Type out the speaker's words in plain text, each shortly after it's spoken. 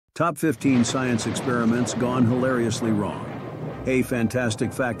Top 15 science experiments gone hilariously wrong. Hey,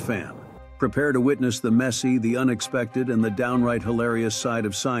 fantastic fact fam. Prepare to witness the messy, the unexpected, and the downright hilarious side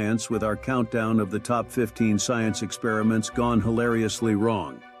of science with our countdown of the top 15 science experiments gone hilariously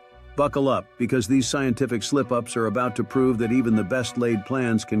wrong. Buckle up, because these scientific slip-ups are about to prove that even the best-laid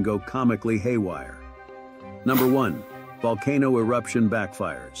plans can go comically haywire. Number 1. Volcano eruption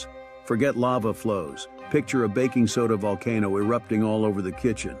backfires. Forget lava flows. Picture a baking soda volcano erupting all over the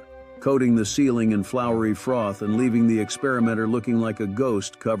kitchen, coating the ceiling in floury froth and leaving the experimenter looking like a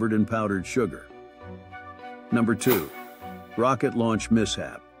ghost covered in powdered sugar. Number 2. Rocket launch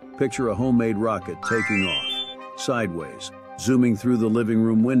mishap. Picture a homemade rocket taking off sideways, zooming through the living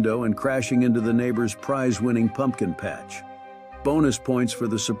room window and crashing into the neighbor's prize-winning pumpkin patch. Bonus points for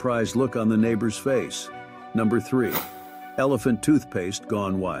the surprised look on the neighbor's face. Number 3. Elephant toothpaste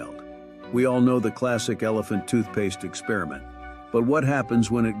gone wild. We all know the classic elephant toothpaste experiment. But what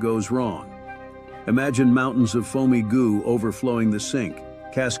happens when it goes wrong? Imagine mountains of foamy goo overflowing the sink,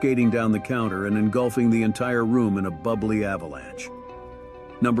 cascading down the counter and engulfing the entire room in a bubbly avalanche.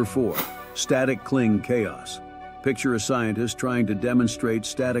 Number 4. Static cling chaos. Picture a scientist trying to demonstrate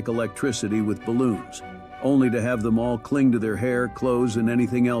static electricity with balloons, only to have them all cling to their hair, clothes, and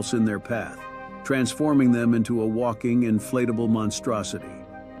anything else in their path, transforming them into a walking, inflatable monstrosity.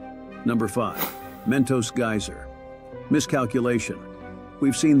 Number 5. Mentos geyser. Miscalculation.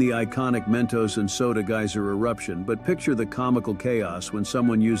 We've seen the iconic Mentos and soda geyser eruption, but picture the comical chaos when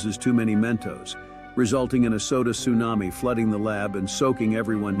someone uses too many Mentos, resulting in a soda tsunami flooding the lab and soaking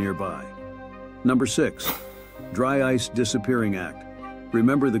everyone nearby. Number 6. Dry ice disappearing act.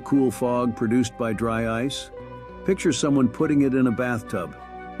 Remember the cool fog produced by dry ice? Picture someone putting it in a bathtub,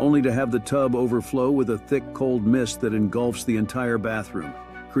 only to have the tub overflow with a thick, cold mist that engulfs the entire bathroom,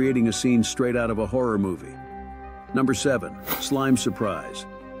 creating a scene straight out of a horror movie. Number 7. Slime surprise.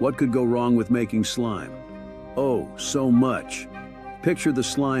 What could go wrong with making slime? Oh, so much. Picture the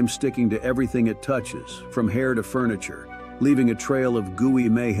slime sticking to everything it touches, from hair to furniture, leaving a trail of gooey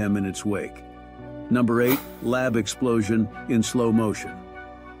mayhem in its wake. Number 8. Lab explosion in slow motion.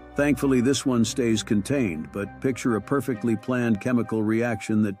 Thankfully, this one stays contained, but picture a perfectly planned chemical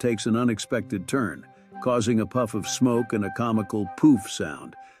reaction that takes an unexpected turn, causing a puff of smoke and a comical poof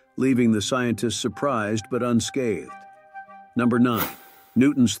sound, leaving the scientists surprised but unscathed. Number 9.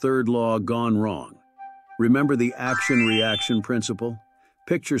 Newton's third law gone wrong. Remember the action-reaction principle?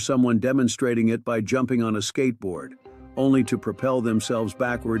 Picture someone demonstrating it by jumping on a skateboard, only to propel themselves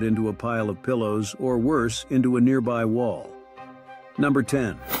backward into a pile of pillows, or worse, into a nearby wall. Number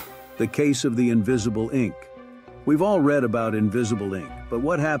 10. The case of the invisible ink. We've all read about invisible ink, but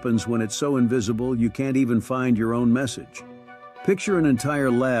what happens when it's so invisible you can't even find your own message? Picture an entire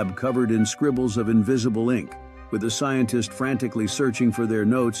lab covered in scribbles of invisible ink, with a scientist frantically searching for their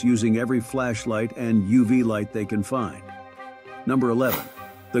notes using every flashlight and UV light they can find. Number 11.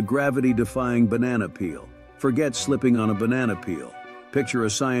 The gravity-defying banana peel. Forget slipping on a banana peel. Picture a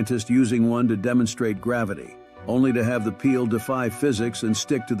scientist using one to demonstrate gravity, only to have the peel defy physics and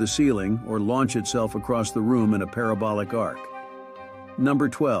stick to the ceiling or launch itself across the room in a parabolic arc. Number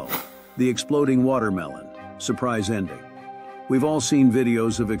 12. The exploding watermelon. Surprise ending. We've all seen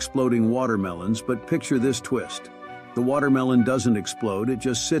videos of exploding watermelons, but picture this twist. The watermelon doesn't explode, it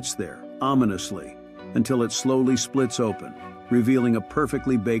just sits there, ominously, until it slowly splits open, revealing a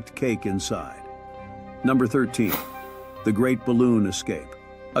perfectly baked cake inside. Number 13. The Great Balloon Escape.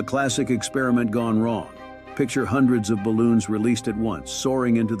 A classic experiment gone wrong. Picture hundreds of balloons released at once,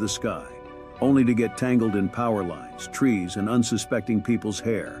 soaring into the sky, only to get tangled in power lines, trees, and unsuspecting people's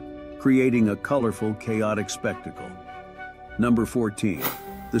hair, creating a colorful, chaotic spectacle. Number 14.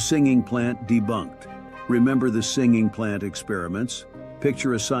 The singing plant debunked. Remember the singing plant experiments?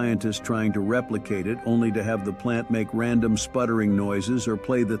 Picture a scientist trying to replicate it, only to have the plant make random sputtering noises or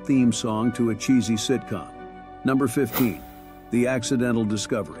play the theme song to a cheesy sitcom. Number 15. The accidental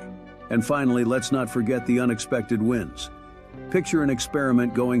discovery. And finally, let's not forget the unexpected wins. Picture an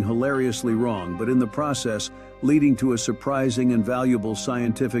experiment going hilariously wrong, but in the process, leading to a surprising and valuable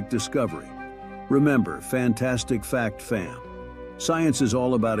scientific discovery. Remember, fantastic fact fam. Science is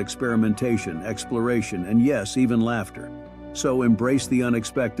all about experimentation, exploration, and yes, even laughter. So embrace the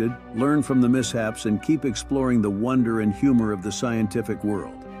unexpected, learn from the mishaps, and keep exploring the wonder and humor of the scientific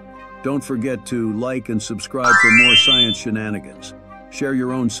world. Don't forget to like and subscribe for more science shenanigans. Share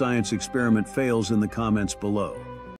your own science experiment fails in the comments below.